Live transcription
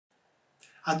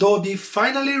Adobe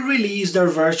finally released their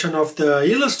version of the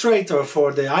Illustrator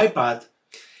for the iPad,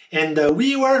 and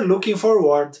we were looking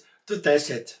forward to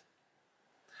test it.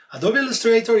 Adobe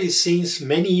Illustrator is since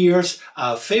many years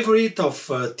a favorite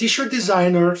of t-shirt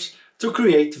designers to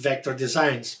create vector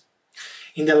designs.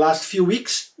 In the last few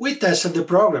weeks, we tested the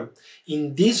program.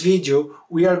 In this video,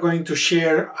 we are going to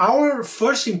share our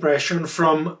first impression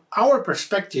from our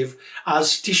perspective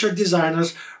as t-shirt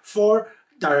designers for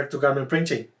direct-to-garment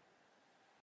printing.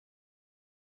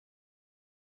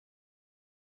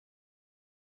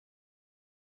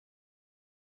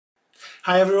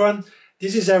 Hi everyone,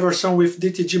 this is Everson with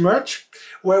DTG Merch,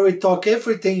 where we talk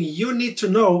everything you need to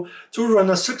know to run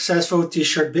a successful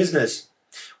t-shirt business.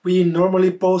 We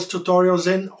normally post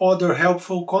tutorials and other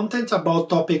helpful content about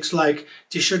topics like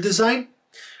t-shirt design,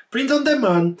 print on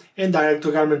demand, and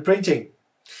direct-to-garment printing.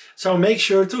 So make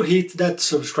sure to hit that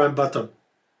subscribe button.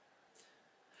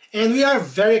 And we are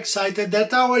very excited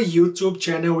that our YouTube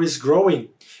channel is growing.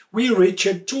 We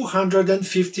reached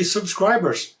 250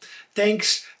 subscribers.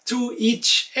 Thanks to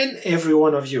each and every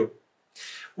one of you.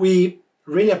 We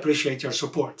really appreciate your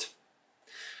support.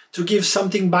 To give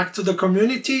something back to the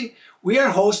community, we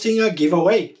are hosting a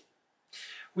giveaway.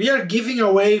 We are giving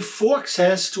away full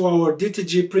access to our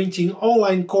DTG Printing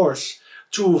online course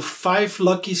to 5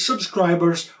 lucky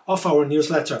subscribers of our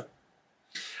newsletter.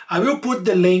 I will put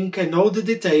the link and all the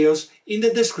details in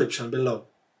the description below.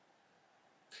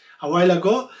 A while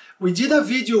ago, we did a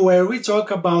video where we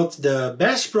talk about the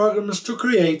best programs to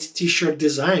create t-shirt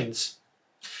designs.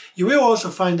 You will also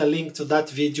find a link to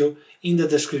that video in the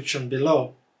description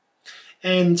below.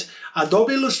 And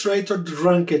Adobe Illustrator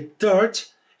ranked third,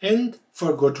 and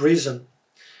for good reason.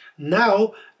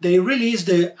 Now they released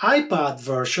the iPad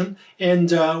version,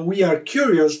 and we are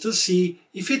curious to see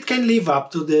if it can live up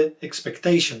to the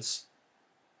expectations.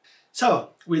 So,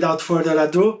 without further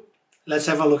ado, let's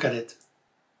have a look at it.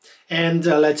 And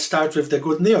let's start with the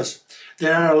good news.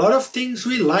 There are a lot of things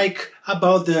we like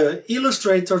about the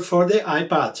Illustrator for the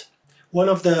iPad. One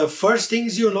of the first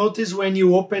things you notice when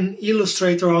you open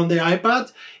Illustrator on the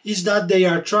iPad is that they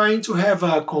are trying to have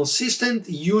a consistent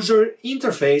user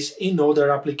interface in all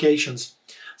their applications.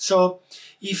 So,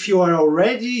 if you are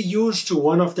already used to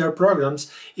one of their programs,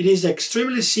 it is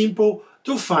extremely simple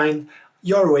to find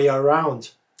your way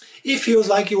around. It feels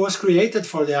like it was created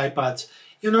for the iPad.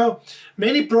 You know,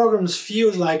 many programs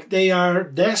feel like they are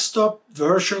desktop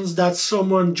versions that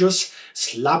someone just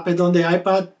slapped on the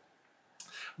iPad,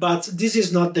 but this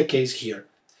is not the case here.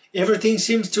 Everything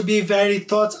seems to be very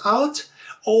thought out,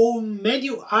 all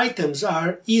menu items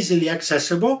are easily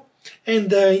accessible, and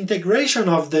the integration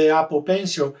of the Apple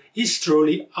Pencil is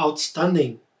truly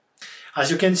outstanding.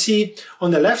 As you can see, on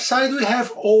the left side we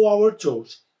have all our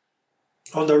tools.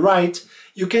 On the right,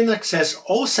 you can access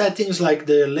all settings like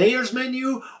the Layers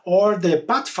menu or the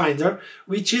Pathfinder,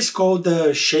 which is called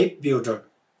the Shape Builder.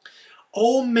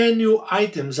 All menu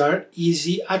items are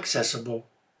easy accessible.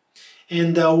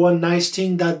 And one nice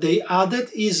thing that they added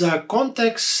is a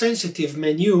context-sensitive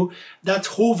menu that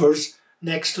hovers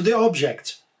next to the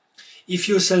object. If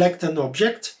you select an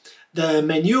object, the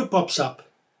menu pops up.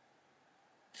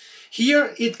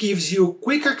 Here it gives you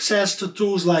quick access to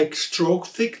tools like stroke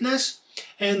thickness,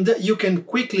 and you can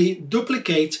quickly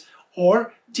duplicate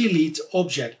or delete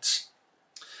objects.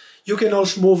 You can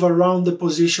also move around the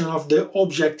position of the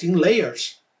object in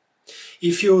layers.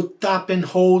 If you tap and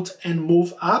hold and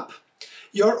move up,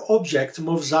 your object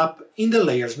moves up in the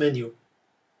Layers menu.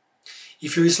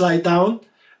 If you slide down,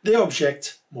 the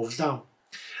object moves down.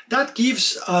 That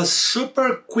gives us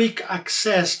super quick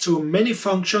access to many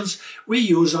functions we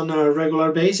use on a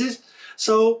regular basis,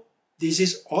 so this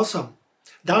is awesome.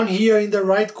 Down here in the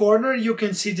right corner you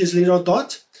can see this little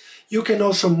dot. You can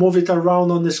also move it around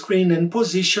on the screen and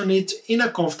position it in a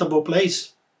comfortable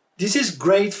place. This is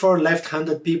great for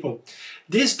left-handed people.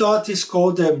 This dot is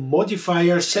called the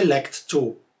Modifier Select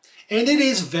tool, and it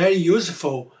is very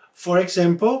useful. For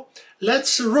example,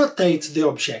 let's rotate the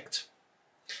object.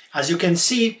 As you can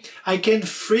see, I can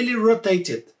freely rotate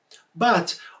it,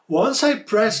 but once I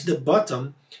press the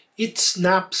button, it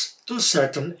snaps to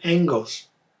certain angles.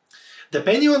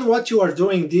 Depending on what you are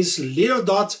doing, this little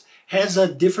dot has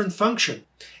a different function.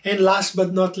 And last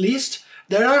but not least,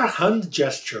 there are hand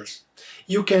gestures.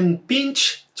 You can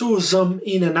pinch to zoom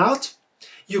in and out.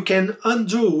 You can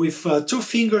undo with a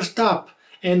 2-finger tap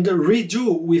and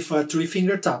redo with a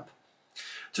 3-finger tap.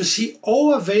 To see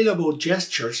all available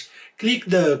gestures, click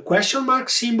the question mark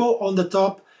symbol on the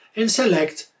top and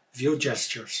select View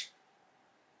Gestures.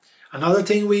 Another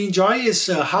thing we enjoy is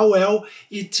how well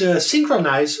it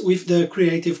synchronizes with the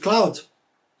Creative Cloud.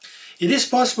 It is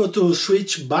possible to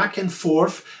switch back and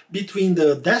forth between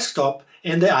the desktop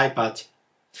and the iPad.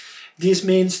 This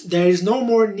means there is no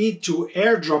more need to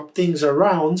airdrop things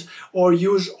around or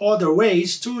use other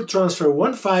ways to transfer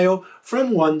one file from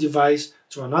one device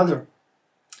to another.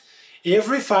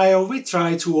 Every file we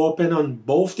tried to open on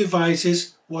both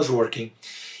devices was working.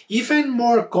 Even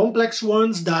more complex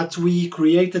ones that we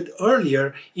created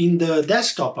earlier in the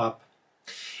desktop app.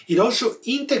 It also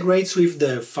integrates with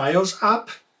the Files app,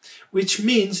 which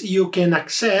means you can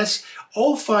access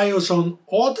all files on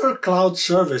other cloud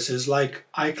services like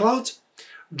iCloud,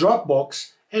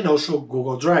 Dropbox, and also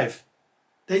Google Drive.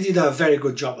 They did a very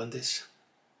good job on this.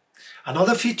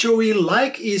 Another feature we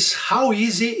like is how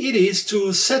easy it is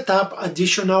to set up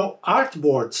additional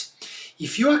artboards.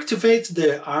 If you activate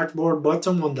the artboard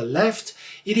button on the left,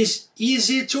 it is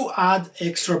easy to add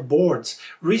extra boards,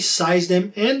 resize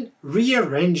them and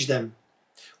rearrange them.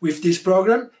 With this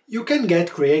program, you can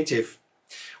get creative.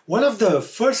 One of the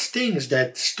first things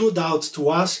that stood out to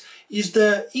us is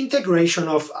the integration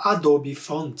of Adobe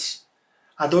fonts.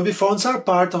 Adobe fonts are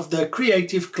part of the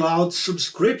Creative Cloud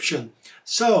subscription,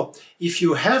 so if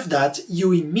you have that,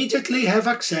 you immediately have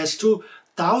access to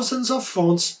thousands of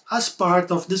fonts as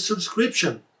part of the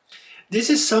subscription. This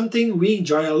is something we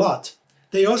enjoy a lot.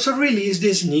 They also released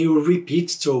this new repeat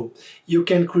tool. You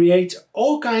can create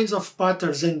all kinds of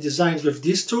patterns and designs with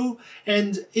this tool,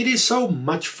 and it is so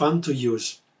much fun to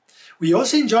use. We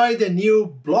also enjoy the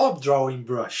new blob drawing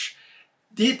brush.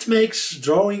 It makes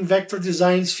drawing vector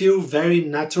designs feel very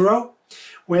natural.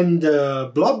 When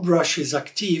the blob brush is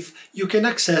active, you can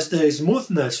access the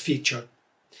smoothness feature.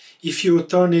 If you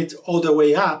turn it all the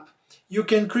way up, you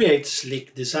can create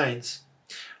sleek designs.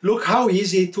 Look how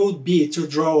easy it would be to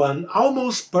draw an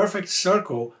almost perfect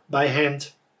circle by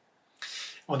hand.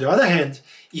 On the other hand,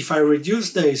 if I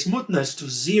reduce the smoothness to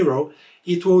 0,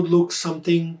 it would look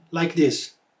something like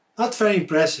this. Not very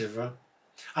impressive, huh?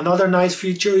 Another nice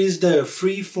feature is the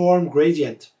free-form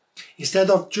gradient. Instead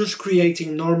of just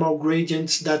creating normal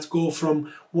gradients that go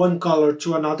from one color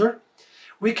to another,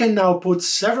 we can now put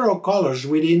several colors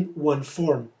within one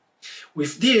form.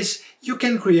 With this, you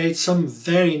can create some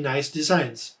very nice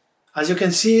designs. As you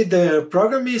can see, the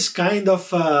program is kind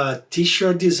of a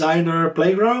t-shirt designer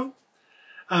playground.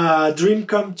 Dream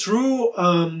come true,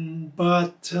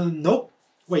 but nope,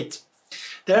 wait.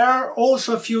 There are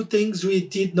also a few things we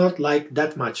did not like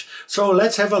that much, so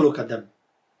let's have a look at them.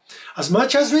 As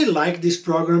much as we like this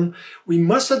program, we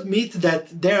must admit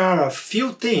that there are a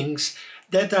few things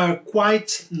that are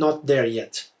quite not there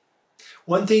yet.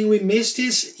 One thing we missed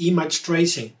is image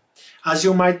tracing. As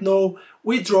you might know,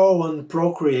 we draw on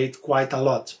Procreate quite a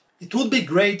lot. It would be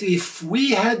great if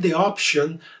we had the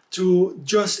option to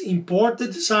just import the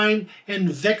design and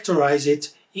vectorize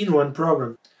it in one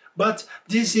program. But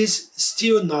this is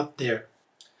still not there.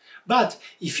 But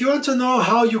if you want to know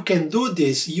how you can do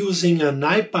this using an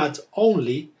iPad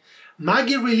only,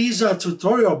 Maggie released a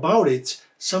tutorial about it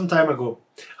some time ago.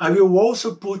 I will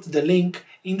also put the link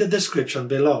in the description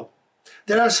below.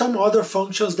 There are some other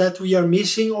functions that we are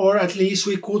missing, or at least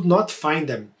we could not find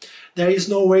them. There is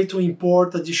no way to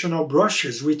import additional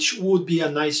brushes, which would be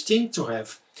a nice thing to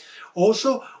have.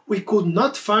 Also, we could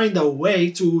not find a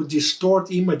way to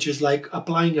distort images like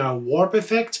applying a warp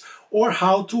effect or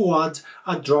how to add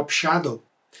a drop shadow.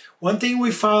 One thing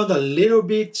we found a little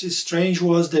bit strange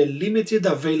was the limited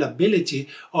availability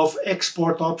of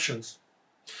export options.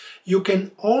 You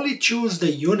can only choose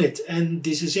the unit and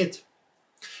this is it.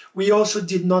 We also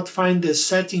did not find the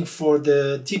setting for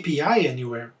the DPI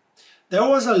anywhere. That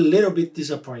was a little bit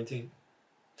disappointing.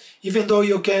 Even though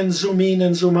you can zoom in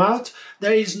and zoom out,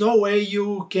 there is no way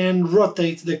you can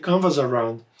rotate the canvas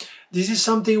around. This is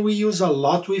something we use a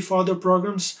lot with other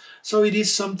programs, so it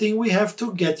is something we have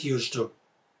to get used to.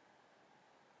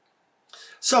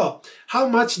 So, how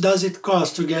much does it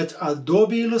cost to get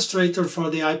Adobe Illustrator for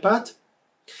the iPad?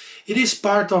 It is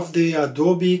part of the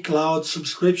Adobe Cloud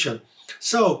subscription,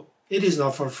 so it is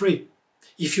not for free.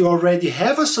 If you already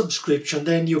have a subscription,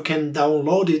 then you can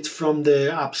download it from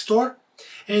the App Store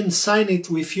and sign it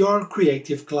with your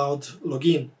Creative Cloud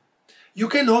login. You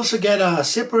can also get a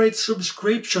separate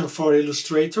subscription for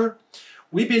Illustrator.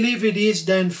 We believe it is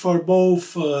then for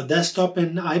both desktop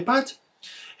and iPad.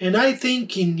 And I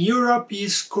think in Europe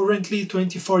is currently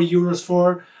 24 euros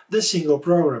for the single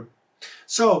program.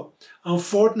 So,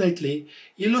 unfortunately,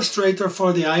 Illustrator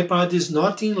for the iPad is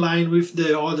not in line with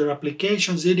the other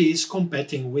applications it is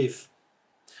competing with.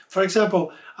 For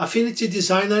example, Affinity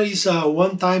Designer is a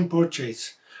one-time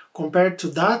purchase. Compared to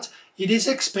that, it is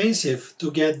expensive to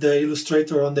get the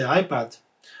Illustrator on the iPad.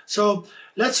 So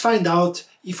let's find out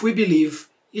if we believe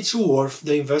it's worth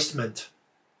the investment.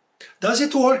 Does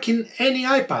it work in any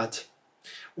iPad?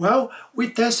 Well, we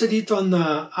tested it on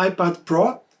iPad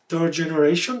Pro 3rd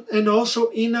generation and also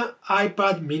in an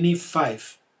iPad Mini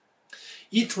 5.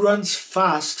 It runs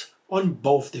fast on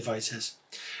both devices.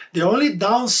 The only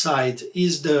downside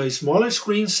is the smaller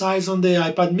screen size on the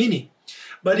iPad Mini,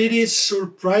 but it is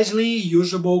surprisingly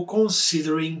usable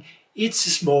considering its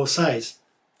small size.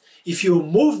 If you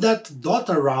move that dot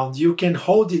around, you can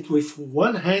hold it with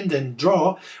one hand and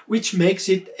draw, which makes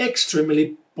it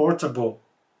extremely portable.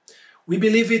 We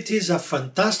believe it is a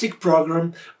fantastic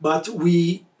program, but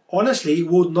we honestly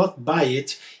would not buy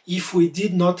it if we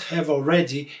did not have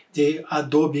already the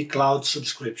Adobe Cloud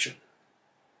subscription.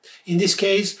 In this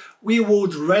case, we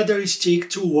would rather stick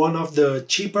to one of the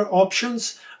cheaper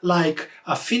options like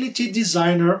Affinity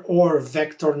Designer or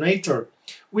Vectornator,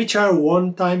 which are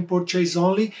one-time purchase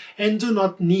only and do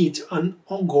not need an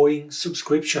ongoing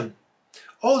subscription.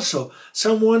 Also,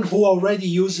 someone who already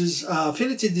uses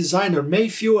Affinity Designer may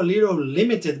feel a little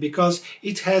limited because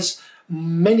it has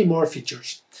many more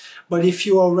features. But if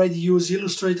you already use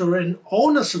Illustrator and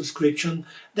own a subscription,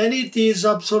 then it is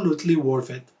absolutely worth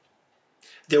it.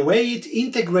 The way it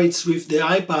integrates with the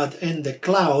iPad and the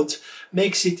cloud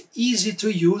makes it easy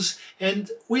to use, and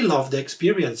we love the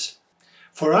experience.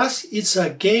 For us, it's a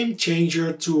game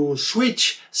changer to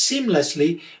switch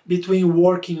seamlessly between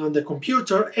working on the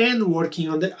computer and working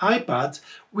on the iPad,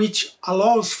 which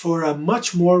allows for a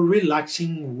much more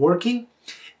relaxing working,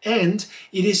 and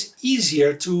it is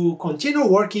easier to continue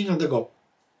working on the go.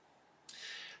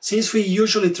 Since we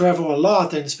usually travel a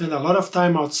lot and spend a lot of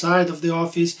time outside of the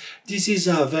office, this is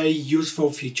a very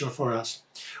useful feature for us.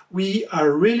 We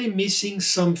are really missing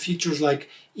some features like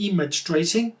image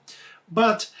tracing,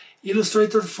 but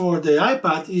Illustrator for the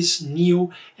iPad is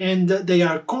new and they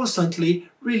are constantly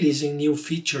releasing new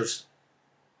features.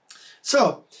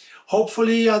 So,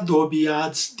 hopefully Adobe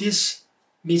adds this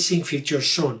missing feature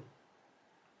soon.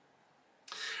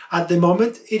 At the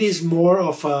moment, it is more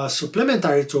of a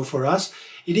supplementary tool for us.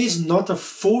 It is not a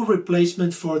full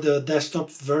replacement for the desktop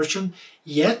version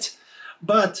yet,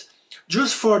 but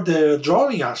just for the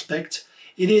drawing aspect,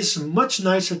 it is much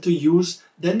nicer to use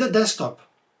than the desktop.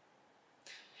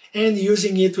 And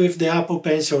using it with the Apple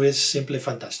Pencil is simply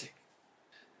fantastic.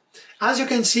 As you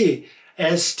can see,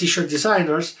 as t-shirt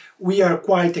designers, we are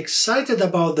quite excited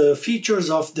about the features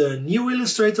of the new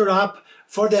Illustrator app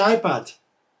for the iPad.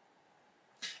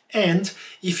 And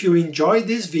if you enjoyed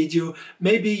this video,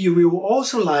 maybe you will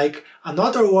also like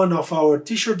another one of our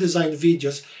t-shirt design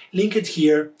videos linked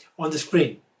here on the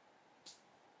screen.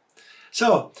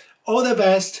 So, all the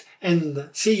best and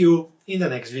see you in the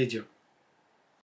next video.